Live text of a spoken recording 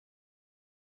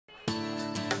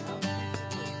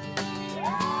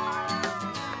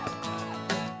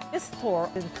First tour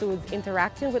includes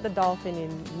interacting with the dolphin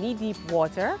in knee-deep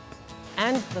water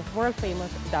and the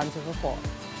world-famous Dunn River Falls.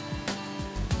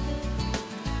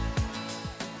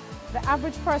 The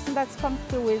average person that's come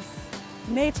through is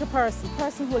nature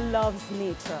person who loves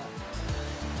nature,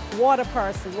 water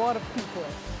person, water people.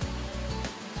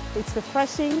 It's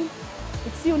refreshing,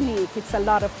 it's unique, it's a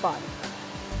lot of fun.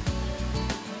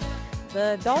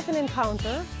 The dolphin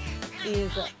encounter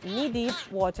is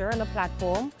knee-deep water on a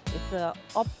platform. It's an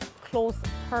up-close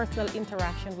personal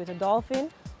interaction with a dolphin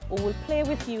who will play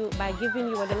with you by giving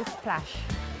you a little splash,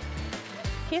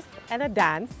 kiss and a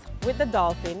dance with the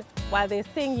dolphin while they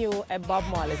sing you a Bob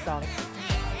Marley song.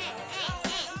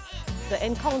 The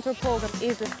encounter program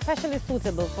is especially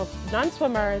suitable for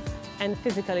non-swimmers and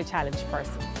physically challenged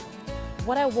persons.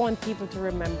 What I want people to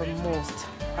remember most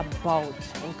about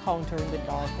encountering the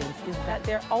dolphins is that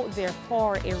they're out there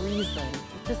for a reason.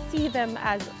 To see them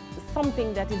as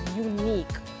something that is unique.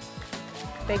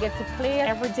 They get to play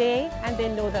every day and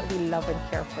they know that we love and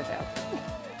care for them.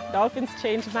 Dolphins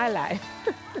changed my life.